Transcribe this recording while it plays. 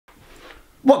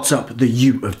What's up, the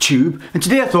U of Tube? And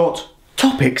today I thought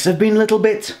topics have been a little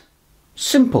bit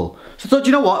simple. So I thought,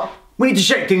 you know what? We need to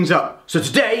shake things up. So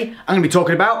today I'm going to be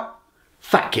talking about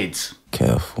fat kids.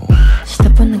 Careful.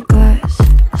 Step on the glass,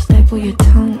 staple your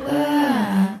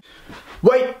tongue.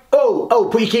 Wait, oh,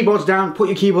 put your keyboards down, put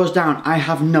your keyboards down. I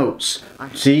have notes.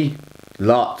 See?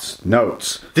 Lots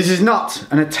notes. This is not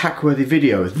an attack-worthy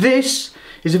video. This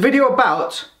is a video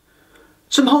about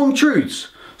some home truths.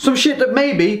 Some shit that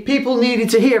maybe people needed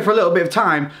to hear for a little bit of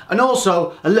time, and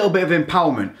also a little bit of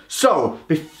empowerment. So,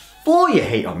 before you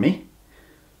hate on me,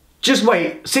 just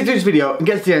wait, sit through this video and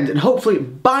get to the end, and hopefully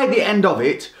by the end of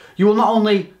it, you will not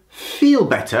only feel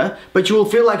better, but you will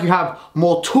feel like you have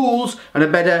more tools and a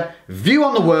better view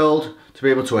on the world to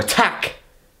be able to attack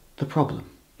the problem.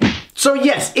 So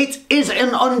yes, it is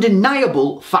an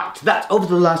undeniable fact that over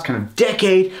the last kind of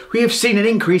decade, we have seen an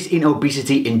increase in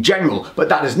obesity in general, but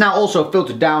that has now also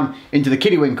filtered down into the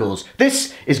kiddywinkles.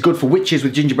 This is good for witches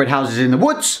with gingerbread houses in the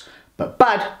woods, but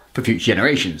bad for future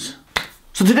generations.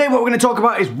 So today what we're going to talk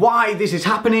about is why this is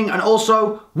happening and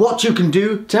also what you can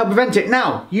do to help prevent it.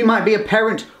 Now, you might be a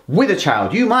parent with a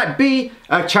child. You might be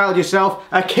a child yourself,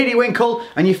 a kiddywinkle,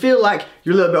 and you feel like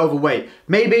you're a little bit overweight.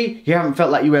 Maybe you haven't felt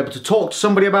like you were able to talk to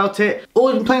somebody about it, or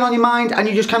it's been playing on your mind and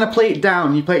you just kind of play it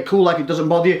down. You play it cool like it doesn't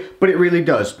bother you, but it really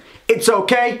does. It's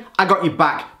okay, I got you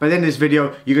back. By the end of this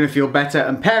video, you're going to feel better.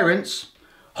 And parents,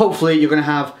 hopefully you're going to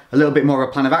have a little bit more of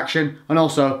a plan of action and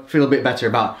also feel a bit better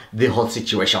about the whole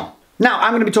situation. Now,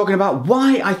 I'm going to be talking about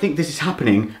why I think this is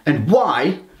happening and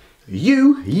why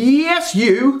you, yes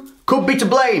you, could be to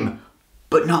blame,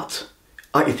 but not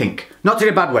like you think. Not in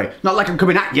a bad way. Not like I'm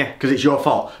coming at you because it's your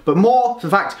fault, but more for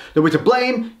the fact that we're to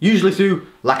blame, usually through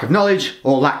lack of knowledge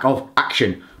or lack of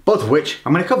action, both of which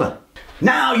I'm going to cover.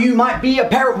 Now, you might be a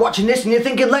parent watching this and you're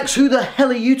thinking, Lex, who the hell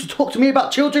are you to talk to me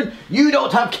about children? You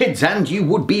don't have kids, and you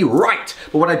would be right.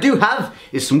 But what I do have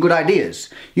is some good ideas.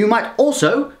 You might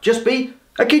also just be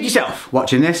a kid yourself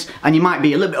watching this, and you might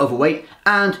be a little bit overweight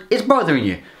and it's bothering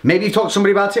you. Maybe you've talked to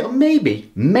somebody about it, or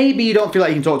maybe you don't feel like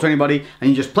you can talk to anybody and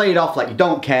you just play it off like you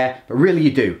don't care, but really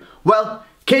you do. Well,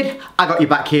 kid, I got you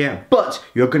back here, but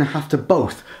you're gonna have to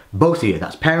both of you,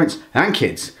 that's parents and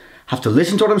kids, have to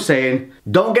listen to what I'm saying.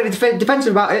 Don't get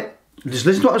defensive about it. Just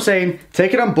listen to what I'm saying,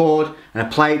 take it on board and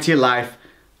apply it to your life.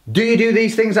 Do you do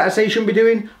these things that I say you shouldn't be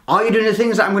doing? Are you doing the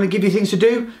things that I'm going to give you things to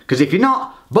do? Because if you're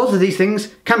not, both of these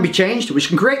things can be changed, which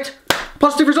can create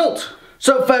positive results.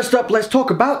 So first up, let's talk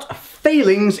about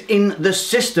failings in the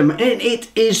system. And it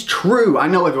is true. I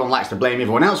know everyone likes to blame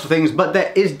everyone else for things, but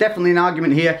there is definitely an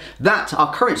argument here that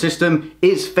our current system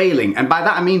is failing. And by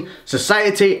that I mean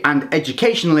society and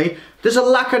educationally, there's a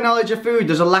lack of knowledge of food,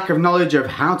 there's a lack of knowledge of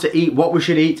how to eat, what we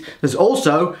should eat. There's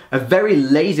also a very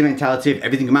lazy mentality of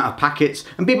everything come out of packets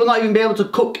and people not even be able to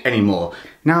cook anymore.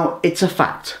 Now, it's a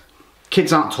fact.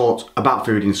 Kids aren't taught about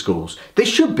food in schools. They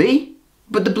should be,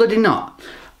 but they're bloody not.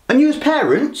 And you as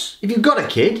parents, if you've got a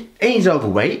kid and he's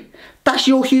overweight, that's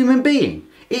your human being.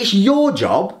 It's your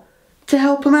job to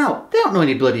help them out. They don't know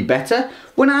any bloody better.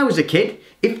 When I was a kid,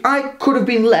 if I could have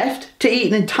been left to eat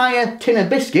an entire tin of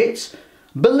biscuits,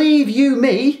 believe you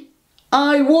me,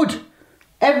 I would.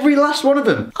 Every last one of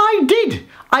them. I did.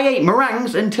 I ate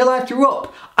meringues until I threw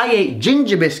up. I ate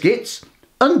ginger biscuits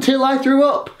until I threw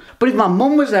up. But if my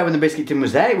mum was there when the biscuit tin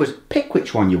was there, it was pick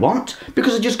which one you want,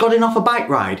 because I just got in off a bike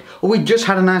ride, or we just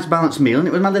had a nice balanced meal and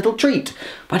it was my little treat.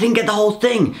 But I didn't get the whole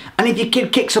thing. And if your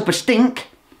kid kicks up a stink,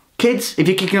 kids, if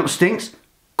you're kicking up stinks,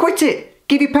 quit it.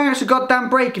 Give your parents a goddamn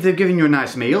break if they've given you a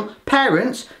nice meal.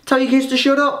 Parents, tell your kids to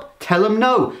shut up. Tell them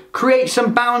no. Create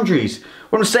some boundaries.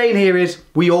 What I'm saying here is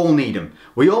we all need them.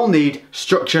 We all need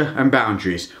structure and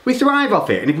boundaries. We thrive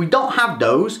off it. And if we don't have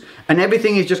those and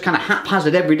everything is just kind of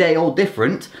haphazard every day, all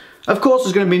different, of course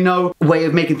there's going to be no way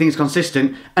of making things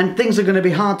consistent and things are going to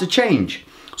be hard to change.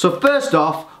 So first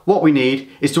off, what we need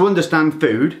is to understand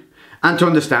food and to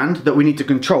understand that we need to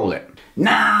control it.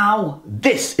 Now,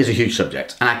 this is a huge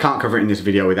subject and I can't cover it in this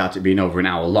video without it being over an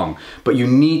hour long, but you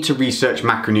need to research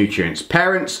macronutrients.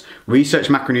 Parents, research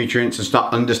macronutrients and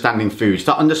start understanding food.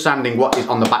 Start understanding what is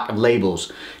on the back of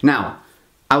labels. Now,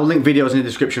 I will link videos in the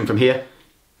description from here.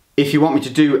 If you want me to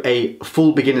do a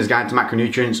full beginner's guide to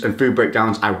macronutrients and food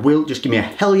breakdowns, I will. Just give me a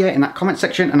hell yeah in that comment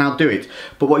section and I'll do it.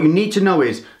 But what you need to know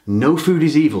is no food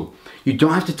is evil. You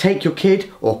don't have to take your kid,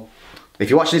 or if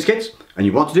you're watching these kids and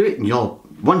you want to do it and you're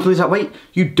want to lose that weight,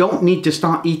 you don't need to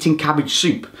start eating cabbage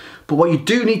soup. But what you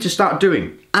do need to start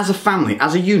doing as a family,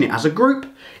 as a unit, as a group,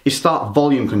 is start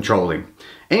volume controlling.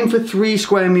 Aim for 3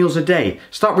 square meals a day.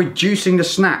 Start reducing the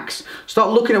snacks.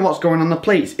 Start looking at what's going on the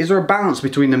plates. Is there a balance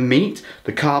between the meat,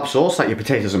 the carb source like your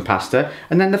potatoes and pasta,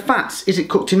 and then the fats? Is it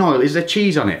cooked in oil? Is there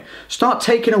cheese on it? Start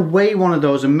taking away one of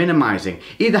those and minimizing.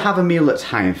 Either have a meal that's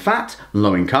high in fat,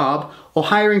 low in carb, or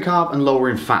higher in carb and lower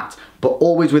in fat, but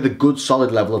always with a good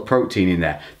solid level of protein in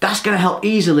there. That's gonna help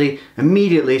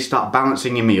immediately start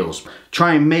balancing your meals.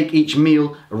 Try and make each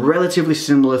meal relatively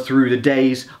similar through the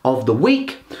days of the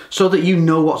week so that you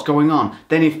know what's going on.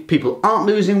 Then if people aren't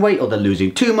losing weight, or they're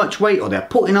losing too much weight, or they're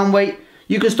putting on weight,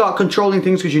 you can start controlling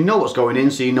things because you know what's going in,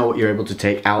 so you know what you're able to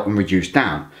take out and reduce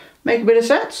down. Make a bit of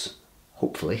sense?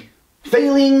 Hopefully.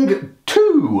 Failing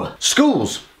 2.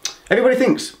 Schools. Everybody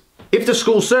thinks, if the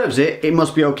school serves it, it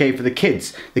must be okay for the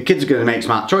kids. The kids are going to make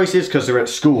smart choices because they're at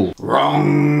school.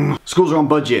 Wrong. Schools are on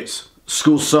budgets.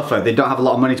 Schools suffer. They don't have a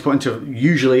lot of money to put into,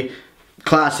 usually,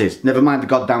 classes. Never mind the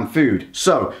goddamn food.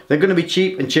 So, they're going to be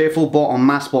cheap and cheerful, bought en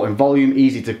masse, bought in volume,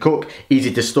 easy to cook,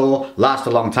 easy to store, last a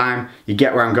long time. You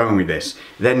get where I'm going with this.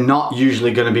 They're not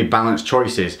usually going to be balanced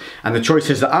choices. And the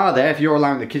choices that are there, if you're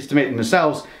allowing the kids to make them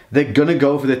themselves, they're gonna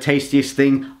go for the tastiest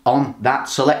thing on that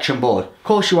selection board. Of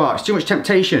course you are, it's too much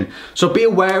temptation. So be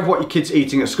aware of what your kids are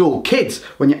eating at school. Kids,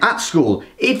 when you're at school,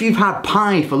 if you've had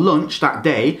pie for lunch that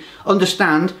day,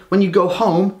 understand when you go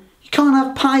home, you can't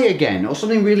have pie again or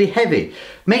something really heavy.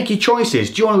 Make your choices.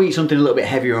 Do you want to eat something a little bit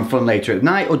heavier and fun later at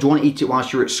night, or do you want to eat it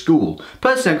whilst you're at school?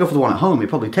 Personally, I go for the one at home. It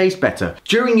probably tastes better.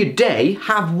 During your day,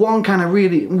 have one kind of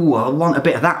really, I want a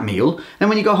bit of that meal. Then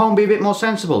when you go home, be a bit more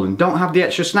sensible and don't have the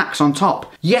extra snacks on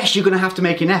top. Yes, you're going to have to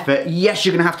make an effort. Yes,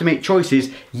 you're going to have to make choices.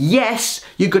 Yes,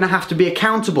 you're going to have to be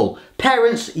accountable.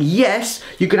 Parents, yes,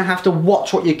 you're going to have to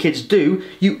watch what your kids do.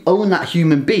 You own that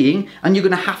human being and you're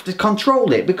going to have to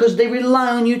control it because they rely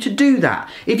on you to do that.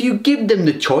 If you give them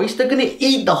the choice, they're going to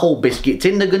eat the whole biscuit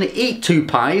tin, they're going to eat 2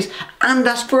 pies and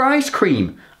ask for ice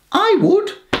cream. I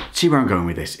would. See where I'm going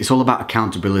with this? It's all about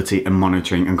accountability and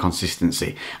monitoring and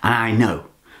consistency. And I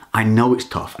know it's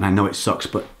tough and I know it sucks,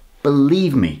 but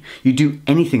believe me, you do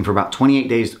anything for about 28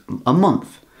 days a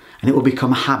month and it will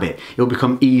become a habit. It will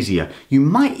become easier. You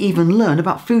might even learn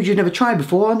about foods you've never tried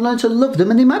before and learn to love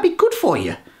them, and they might be good for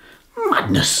you.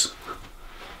 Madness.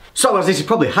 So as this is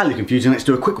probably highly confusing, let's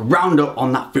do a quick roundup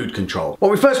on that food control.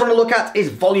 What we first want to look at is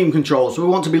volume control. So we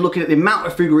want to be looking at the amount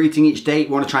of food we're eating each day.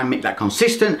 We want to try and make that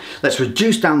consistent. Let's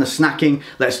reduce down the snacking.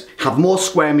 Let's have more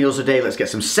square meals a day. Let's get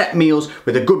some set meals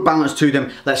with a good balance to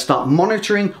them. Let's start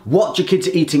monitoring what your kids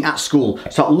are eating at school.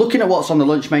 Start looking at what's on the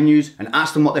lunch menus and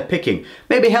ask them what they're picking.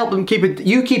 Maybe help them keep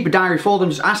a diary for them,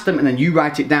 just ask them and then you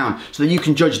write it down so that you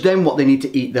can judge them what they need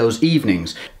to eat those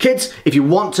evenings. Kids, if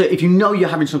you know you're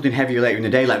having something heavier later in the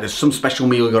day, like there's some special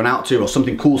meal you're going out to or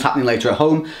something cool's happening later at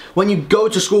home, when you go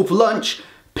to school for lunch,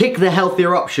 pick the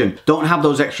healthier option. Don't have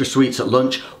those extra sweets at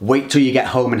lunch. Wait till you get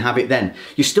home and have it then.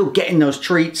 You're still getting those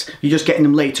treats, you're just getting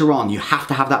them later on. You have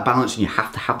to have that balance and you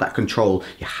have to have that control.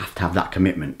 You have to have that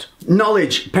commitment.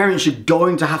 Knowledge. Parents, you're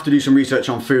going to have to do some research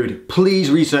on food.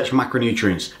 Please research for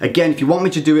macronutrients. Again, if you want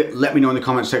me to do it, let me know in the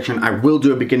comment section. I will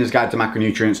do a beginner's guide to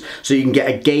macronutrients so you can get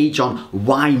a gauge on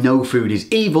why no food is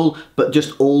evil, but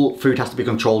just all food has to be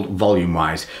controlled volume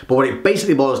wise. But what it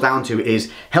basically boils down to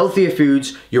is healthier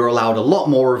foods, you're allowed a lot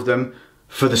more of them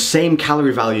for the same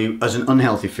calorie value as an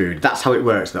unhealthy food. That's how it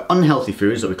works. The unhealthy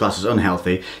foods that we class as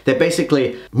unhealthy, they're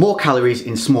basically more calories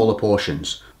in smaller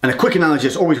portions. And a quick analogy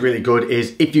that's always really good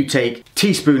is if you take a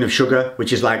teaspoon of sugar,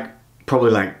 which is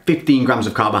probably like 15 grams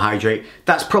of carbohydrate,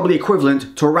 that's probably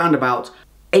equivalent to around about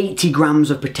 80 grams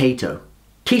of potato.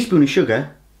 Teaspoon of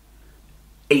sugar,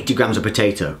 80 grams of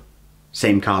potato,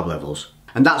 same carb levels.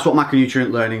 And that's what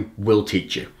macronutrient learning will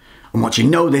teach you. And once you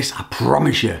know this, I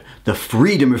promise you, the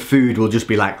freedom of food will just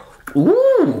be like,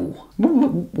 ooh,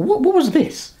 what was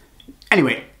this?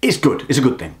 Anyway, it's good, it's a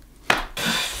good thing.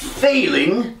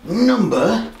 Failing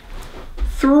number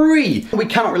 3. We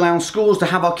cannot rely on schools to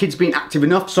have our kids being active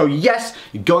enough, so yes,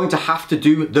 you're going to have to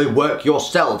do the work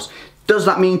yourselves. Does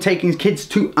that mean taking kids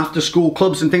to after school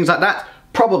clubs and things like that?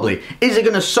 Probably. Is it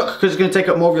going to suck because it's going to take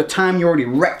up more of your time, you're already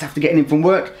wrecked after getting in from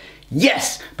work?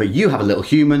 Yes, but you have a little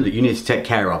human that you need to take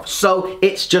care of. So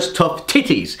it's just tough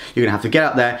titties. You're gonna have to get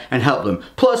out there and help them.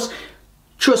 Plus,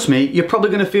 trust me, you're probably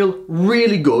gonna feel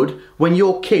really good when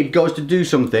your kid goes to do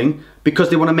something because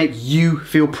they wanna make you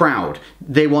feel proud.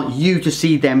 They want you to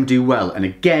see them do well. And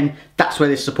again, that's where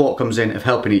this support comes in of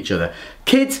helping each other.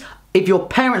 Kids, if your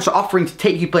parents are offering to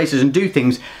take you places and do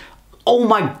things, oh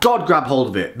my God, grab hold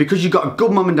of it, because you've got a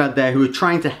good mum and dad there who are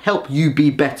trying to help you be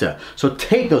better. So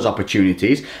take those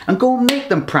opportunities and go and make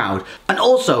them proud. And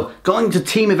also, going to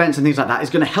team events and things like that is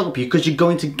going to help you because you're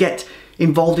going to get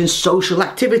involved in social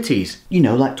activities. You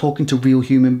know, like talking to real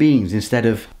human beings instead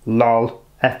of lol,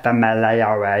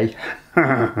 FMLARA.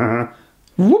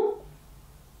 Whoop.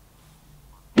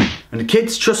 And the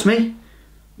kids, trust me,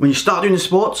 when you start doing the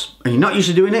sports and you're not used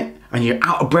to doing it and you're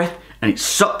out of breath and it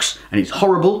sucks and it's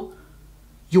horrible,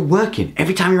 you're working.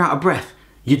 Every time you're out of breath,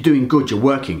 you're doing good, you're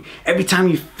working. Every time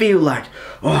you feel like,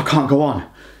 oh, I can't go on,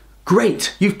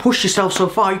 great, you've pushed yourself so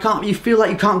far, you feel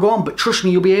like you can't go on, but trust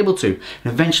me, you'll be able to.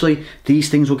 And eventually, these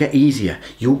things will get easier.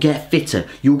 You'll get fitter,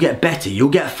 you'll get better, you'll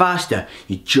get faster.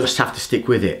 You just have to stick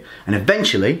with it. And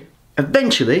eventually,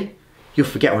 you'll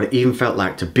forget what it even felt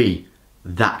like to be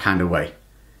that kind of way.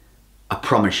 I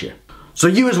promise you. So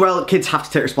you as well, kids, have to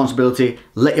take responsibility.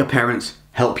 Let your parents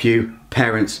help you.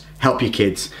 Parents, help your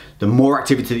kids. The more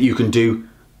activity that you can do,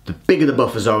 the bigger the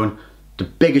buffer zone, the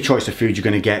bigger choice of food you're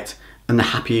going to get, and the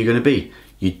happier you're going to be.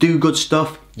 You do good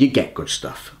stuff, you get good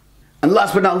stuff. And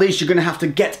last but not least, you're going to have to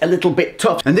get a little bit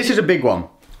tough. And this is a big one.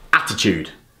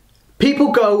 Attitude.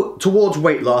 People go towards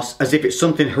weight loss as if it's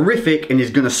something horrific and is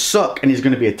going to suck and is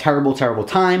going to be a terrible, terrible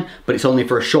time, but it's only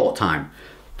for a short time.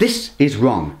 This is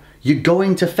wrong. You're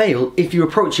going to fail if you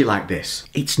approach it like this.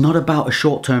 It's not about a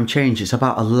short-term change, it's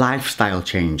about a lifestyle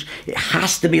change. It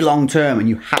has to be long-term and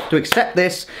you have to accept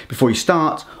this before you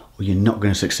start or you're not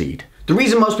going to succeed. The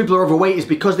reason most people are overweight is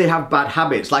because they have bad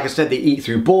habits. Like I said, they eat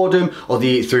through boredom or they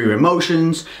eat through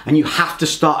emotions, and you have to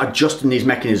start adjusting these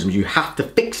mechanisms. You have to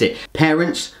fix it.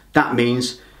 Parents, that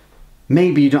means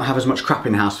maybe you don't have as much crap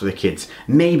in the house for the kids.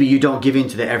 Maybe you don't give in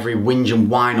to their every whinge and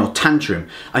whine or tantrum,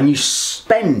 and you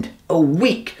spend a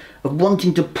week of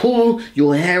wanting to pull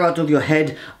your hair out of your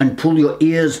head and pull your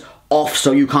ears off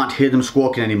so you can't hear them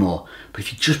squawking anymore. But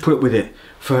if you just put up with it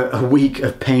for a week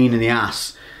of pain in the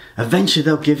ass, eventually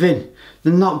they'll give in.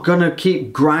 They're not gonna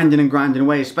keep grinding and grinding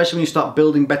away, especially when you start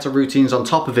building better routines on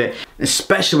top of it,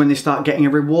 especially when they start getting a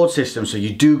reward system. So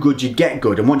you do good, you get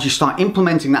good. And once you start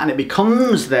implementing that and it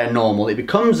becomes their normal, it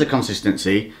becomes the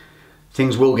consistency,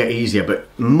 things will get easier. But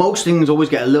most things always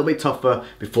get a little bit tougher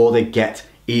before they get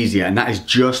easier. And that is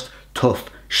just tough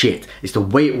shit. It's the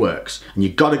way it works. And you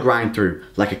gotta grind through.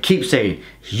 Like I keep saying,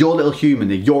 it's your little human,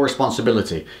 they're your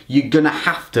responsibility. You're gonna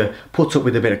have to put up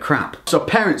with a bit of crap. So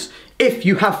parents, if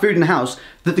you have food in the house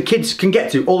that the kids can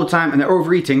get to all the time and they're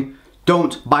overeating,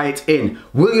 don't buy it in.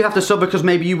 Will you have to suffer because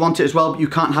maybe you want it as well, but you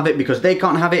can't have it because they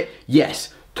can't have it?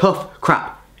 Yes, tough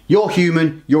crap. You're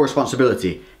human, your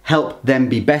responsibility. Help them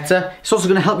be better. It's also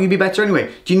gonna help you be better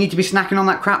anyway. Do you need to be snacking on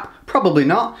that crap? Probably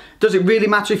not. Does it really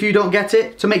matter if you don't get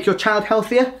it to make your child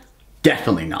healthier?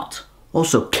 Definitely not.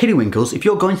 Also, kiddywinkles, if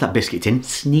you're going to that biscuit tin,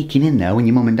 sneaking in there when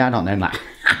your mum and dad aren't there, like,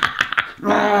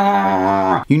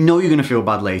 you know you're gonna feel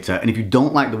bad later, and if you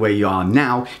don't like the way you are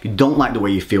now, if you don't like the way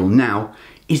you feel now,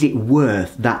 is it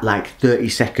worth that like 30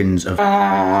 seconds of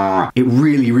It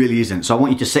really, really isn't. So I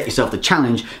want you to set yourself the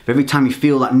challenge of every time you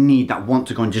feel that need, that want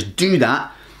to go and just do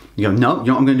that, you go, no, you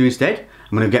know what I'm gonna do instead?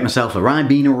 I'm gonna get myself a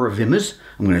Ribena or a Vimmers,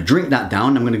 I'm gonna drink that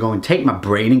down, I'm gonna go and take my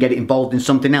brain and get it involved in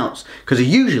something else. Because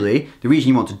usually, the reason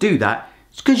you want to do that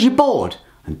is because you're bored.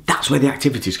 And that's where the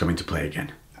activities come into play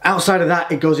again. Outside of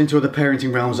that, it goes into other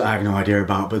parenting realms that I have no idea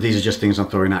about, but these are just things I'm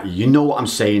throwing at you. You know what I'm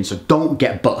saying, so don't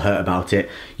get butthurt about it.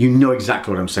 You know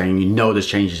exactly what I'm saying, you know there's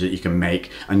changes that you can make,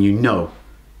 and you know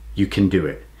you can do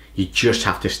it. You just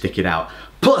have to stick it out.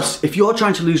 Plus, if you're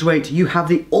trying to lose weight, you have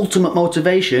the ultimate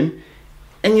motivation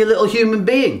in your little human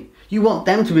being. You want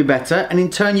them to be better, and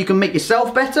in turn you can make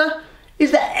yourself better. Is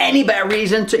there any better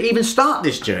reason to even start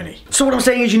this journey? So what I'm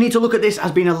saying is you need to look at this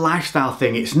as being a lifestyle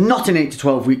thing. It's not an 8 to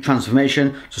 12 week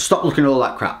transformation, so stop looking at all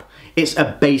that crap. It's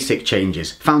a basic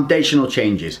changes, foundational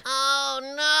changes. Oh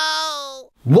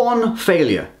no! One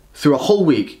failure through a whole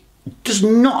week does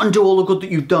not undo all the good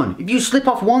that you've done. If you slip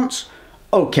off once,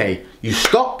 okay, you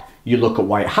stop, you look at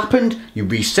why it happened, you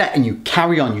reset and you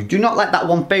carry on. You do not let that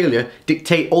one failure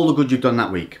dictate all the good you've done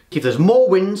that week. If there's more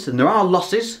wins than there are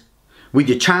losses, with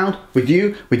your child, with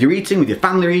you, with your eating, with your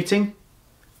family eating,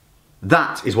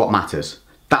 that is what matters.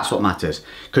 That's what matters.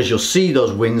 Because you'll see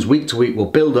those wins week to week will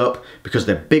build up because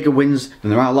they're bigger wins than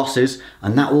there are losses,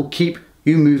 and that will keep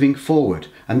you moving forward.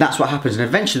 And that's what happens. And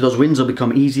eventually those wins will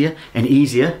become easier and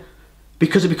easier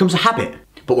because it becomes a habit.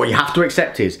 But what you have to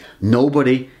accept is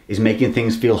nobody is making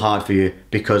things feel hard for you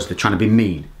because they're trying to be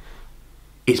mean.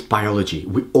 It's biology.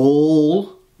 We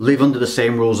all live under the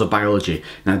same rules of biology.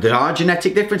 Now there are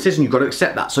genetic differences and you've got to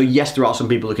accept that. So yes, there are some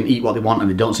people that can eat what they want and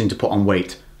they don't seem to put on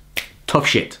weight. Tough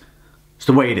shit. It's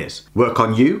the way it is. Work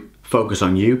on you, focus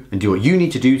on you and do what you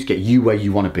need to do to get you where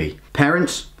you want to be.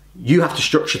 Parents, you have to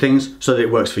structure things so that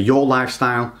it works for your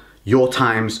lifestyle, your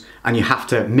times, and you have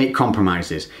to make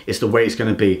compromises. It's the way it's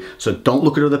going to be. So don't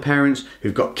look at other parents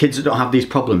who've got kids that don't have these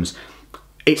problems.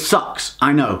 It sucks,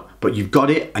 I know, but you've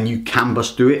got it and you can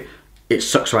bust through it. It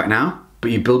sucks right now, but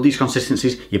you build these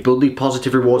consistencies, you build these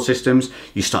positive reward systems,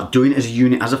 you start doing it as a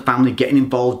unit, as a family, getting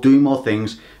involved, doing more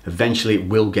things. Eventually it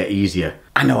will get easier.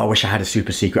 I know I wish I had a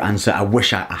super secret answer. I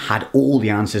wish I had all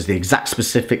the answers, the exact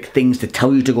specific things to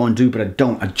tell you to go and do, but I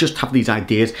don't. I just have these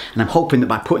ideas, and I'm hoping that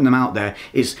by putting them out there,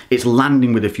 it's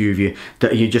landing with a few of you,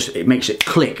 that it makes it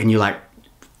click and you're like,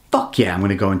 fuck yeah, I'm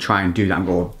gonna go and try and do that. I'm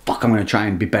going, fuck, I'm gonna try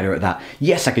and be better at that.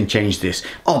 Yes, I can change this.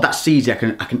 Oh, that's easy, I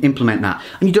can implement that.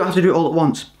 And you don't have to do it all at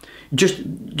once.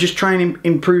 Just try and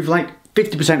improve like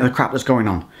 50% of the crap that's going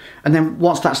on. And then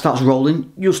once that starts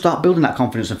rolling, you'll start building that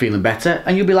confidence and feeling better,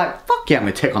 and you'll be like, fuck yeah, I'm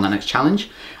gonna take on that next challenge.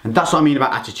 And that's what I mean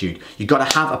about attitude. You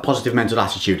gotta have a positive mental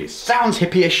attitude. It sounds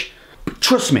hippie-ish, but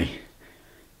trust me,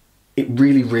 it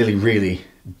really, really, really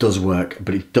does work,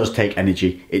 but it does take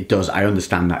energy. It does, I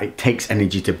understand that. It takes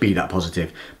energy to be that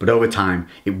positive, but over time,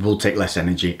 it will take less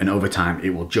energy, and over time,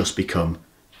 it will just become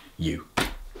you.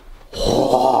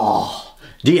 Oh,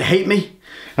 do you hate me?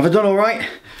 Have I done all right?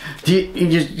 Do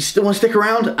you still want to stick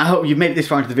around? I hope you've made it this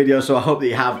far into the video, so I hope that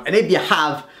you have. And if you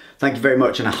have, thank you very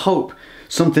much, and I hope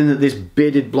something that this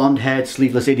bearded, blonde-haired,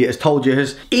 sleeveless idiot has told you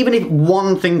has, even if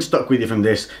one thing stuck with you from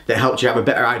this that helped you have a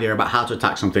better idea about how to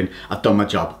attack something, I've done my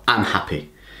job. I'm happy.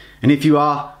 And if you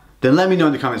are, then let me know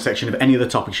in the comment section of any other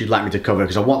topics you'd like me to cover,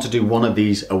 because I want to do one of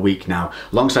these a week now,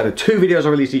 alongside the 2 videos I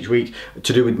release each week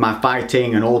to do with my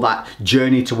fighting and all that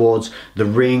journey towards the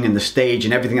ring and the stage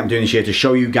and everything I'm doing this year, to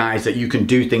show you guys that you can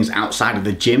do things outside of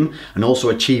the gym and also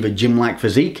achieve a gym-like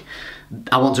physique.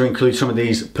 I want to include some of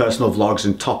these personal vlogs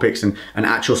and topics and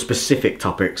actual specific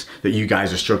topics that you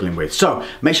guys are struggling with. So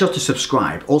make sure to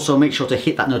subscribe. Also make sure to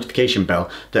hit that notification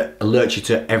bell that alerts you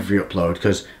to every upload,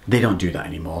 because they don't do that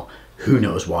anymore. Who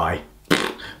knows why?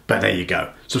 But there you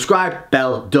go. Subscribe,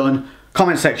 bell, done.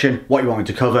 Comment section, what you want me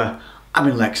to cover. I've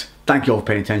been Lex. Thank you all for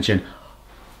paying attention.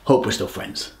 Hope we're still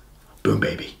friends. Boom,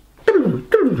 baby.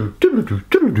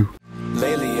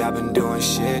 Lately I've been doing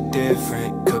shit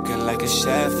different, cooking like a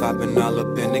chef. I've been all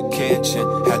up in the kitchen,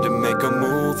 had to make a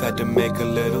move, had to make a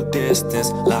little distance.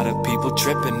 A lot of people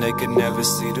tripping, they could never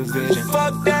see the vision.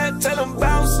 Fuck that, tell them bye.